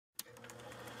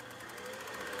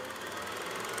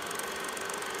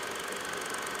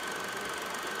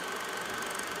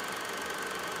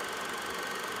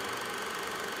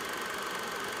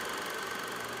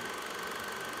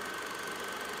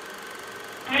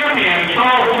champion,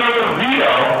 Charles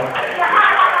Vito.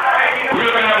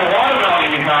 We're going to have a watermelon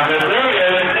eating contest. There he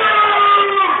is.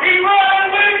 He won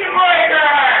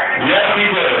windbreaker! Yes, he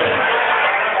did.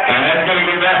 And that's going to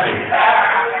get messy.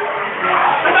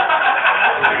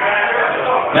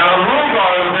 Now, the rules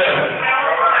are this.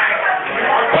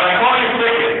 When I call you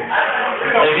sticky,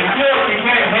 if you feel like you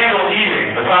can't handle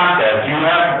eating the contest, you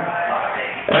have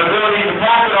an ability to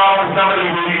pass it off to somebody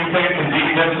who you think can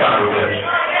eat this kind of dish.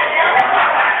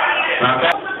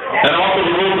 Okay? And also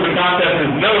the rules of the contest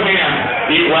is no hands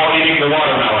eat while eating the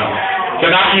watermelon. So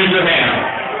not use your hands.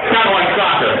 It's kind of like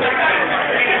soccer.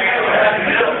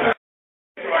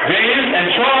 James and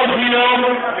Charles Vito.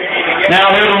 Now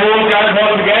here are the rules, guys,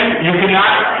 once again. You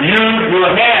cannot use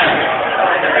your hands.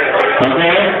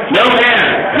 Okay? No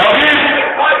hands. No hands.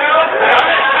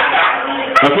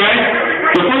 Okay?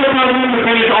 The first person to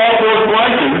finish all 4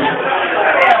 slices,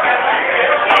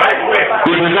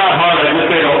 which is not hard, I just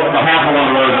say a half of one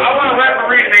of those. I want to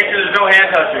referee to make sure there's no hand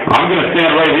touching. I'm going to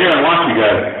stand right here and watch you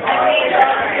guys.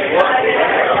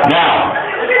 Now,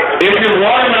 if your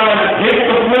watermelon hits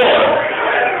the floor,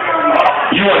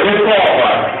 you are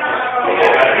disqualified.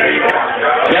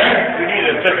 Okay?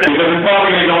 Because it's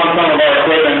probably going to go on some of our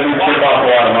equipment and tip off a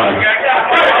lot of money.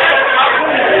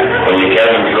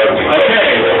 Okay.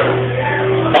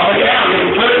 On the count,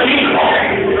 it's 13.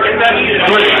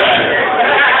 3.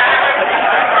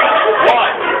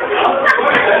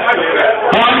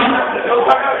 1.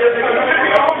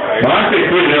 When I say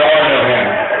 3, there are no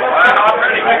hands.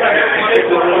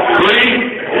 3,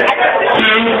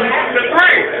 2.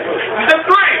 You said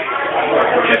 3.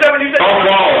 You said when you said. Don't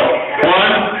follow.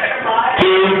 1,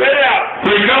 2,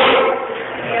 3, go.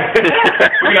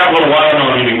 We got a little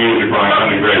watermelon eating music going on.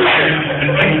 That'd be great.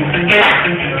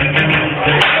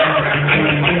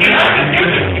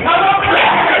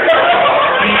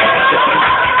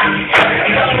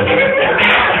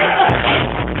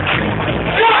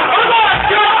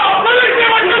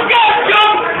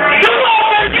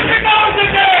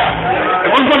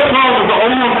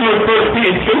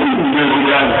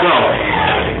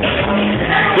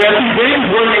 Yeah, see, Dave's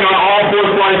working on all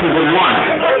 4 slices in one.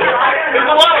 There's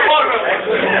a lot of watermelon.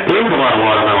 There is a lot of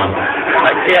watermelon.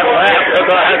 I can't laugh.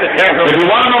 I have to check. If you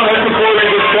want to know that's before they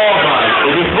get qualified.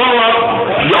 If you throw up,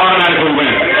 you automatically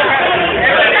win.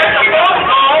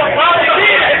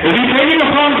 If you're taking a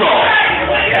phone call,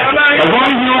 as long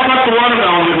as you don't touch the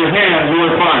watermelon with your hands, you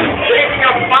are fine. Taking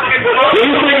a fucking phone call.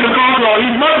 He's taking a phone call. He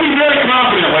must be very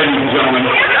confident, ladies and gentlemen.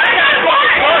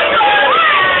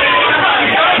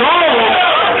 Don't look.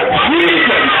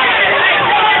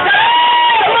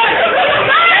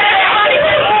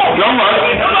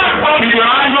 Keep your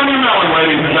eyes on your melon,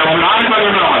 ladies and gentlemen. Eyes on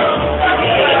your melon.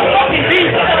 I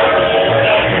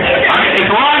mean, it's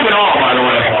live and all, by the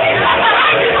way.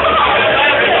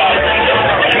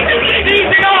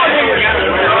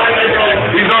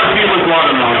 These are seedless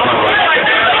watermelons, by the way.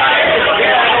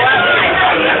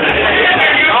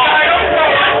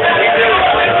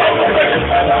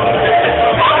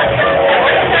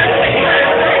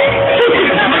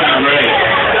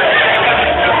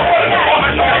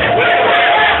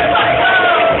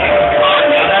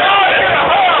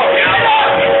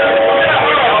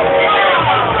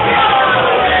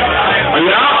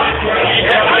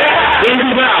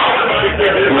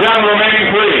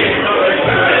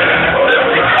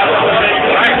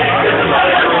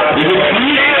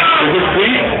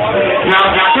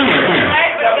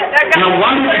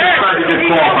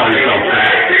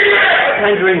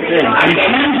 Drink in. I mean, 10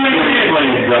 drinks in,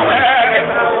 ladies and gentlemen.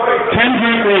 10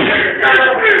 drinks in.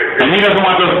 And he doesn't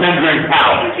want those 10 drinks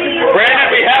out. Brandon,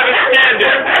 we have it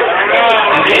standing.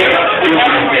 We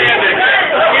have it standing.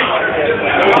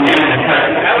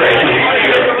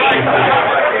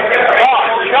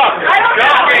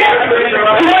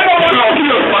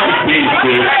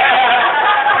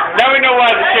 Now we know why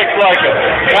the chicks like him.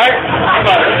 Right?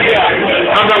 Yeah.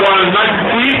 How's that one? Nice and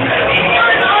sweet?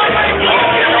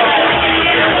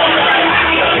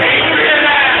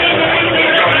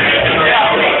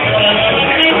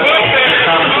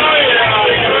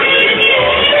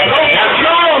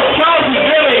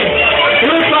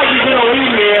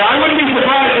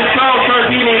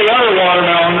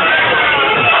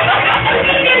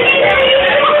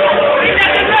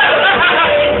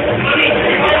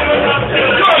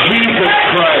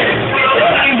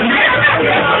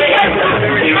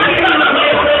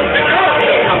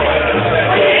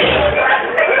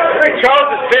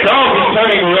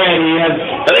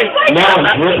 Now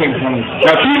it's dripping from.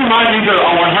 Now keep in mind these are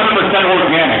 100%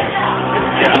 organic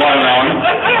watermelon.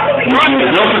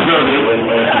 No preservative.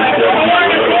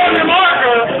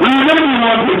 going to be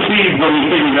one to achieve when you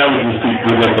figure that was just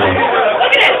ridiculous.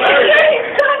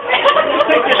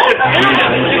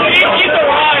 Keep the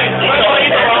line.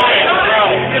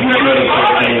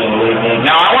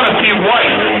 Now I want to see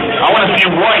white. I want to see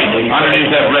white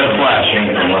underneath that red flash.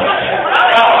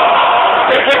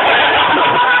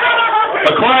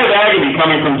 A cry of agony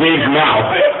coming from Dave's mouth.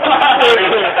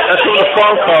 That's what the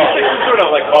phone call. Sort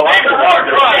of like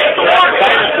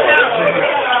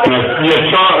Yeah,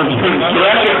 Charles.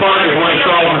 Jurassic Park is one of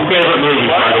Charles' favorite movies,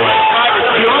 by the way.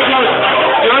 You like how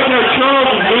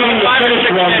Charles is moving the finished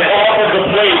ones off of the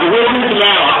plate with his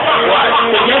mouth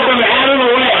to get them out of the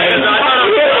way.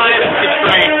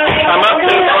 I'm up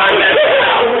to 5 minutes.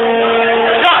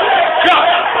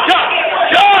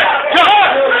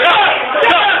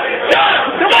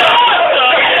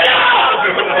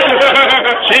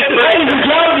 Ladies and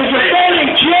gentlemen, the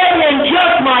defending champion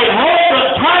just might hold the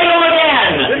title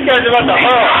again. This guy's about to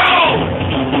hurl.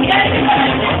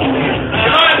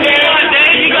 Come on, Dave.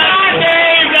 You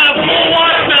got a full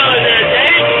watermelon there,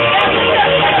 Dave.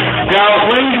 Now,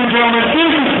 ladies and gentlemen,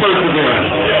 this is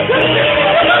perseverance.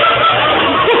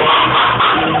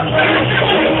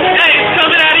 Hey, it's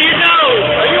coming out of your nose.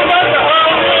 Are you about to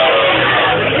hurl?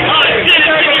 Oh, shit, it's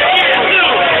in your ear, too.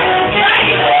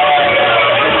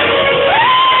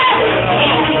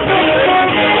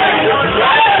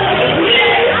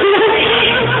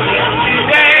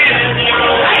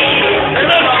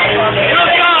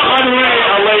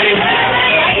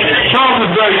 Charles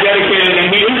is very dedicated and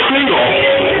he is single.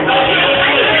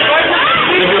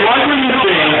 If you like what you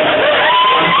see,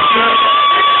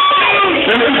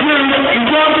 there's the juice. He's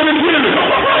going for the juice.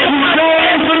 He's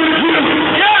going for the juice.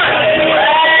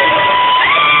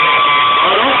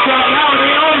 Oh, don't stop now. It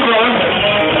ain't on, brother.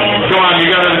 Come on,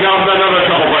 you got another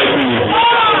couple bites in you.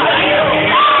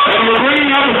 And we're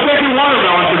bringing out the second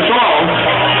watermelon for Charles.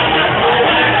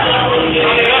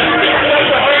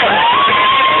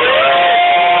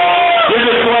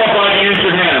 Use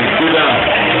your hands. Do that.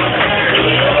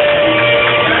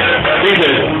 See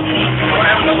this.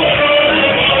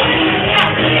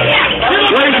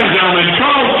 Ladies and gentlemen,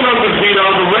 Charles Josephino,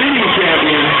 the reigning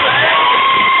champion,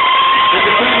 the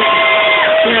defending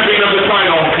champion of the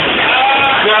title.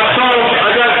 Now, Charles, I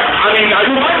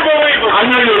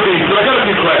know you're a beast, but I got a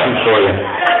few questions for you.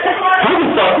 How the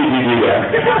fuck did you do that?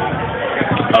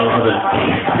 I love it.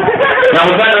 Now,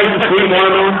 was that nice and sweet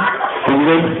watermelon?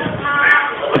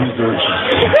 Was it good?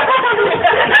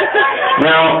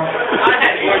 Now,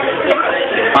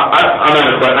 I'm at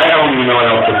a point. I don't even know what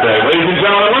else to say. Ladies and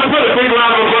gentlemen, let's put a big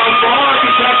round of applause for all our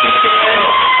contestants today.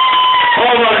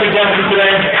 All of our contestants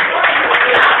today.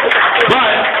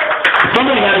 But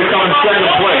somebody had to come in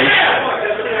second place,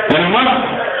 and it must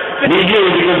be you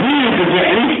because he used to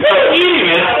get, and he's still eating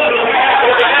it.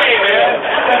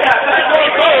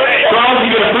 Charles, you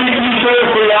get a free t-shirt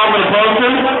for your album and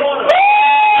poster.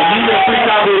 And you get a free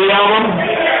copy of the album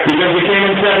because we came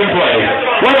in second place.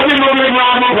 Let's give him a big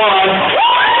round of applause.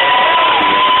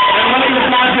 And let's give the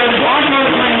contest on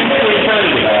those rings to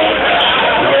eternity.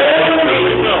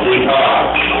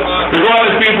 The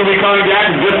Gluttonous Feast will be coming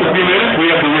back in just a few minutes. We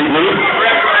have to regroup.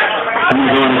 I'm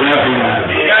going to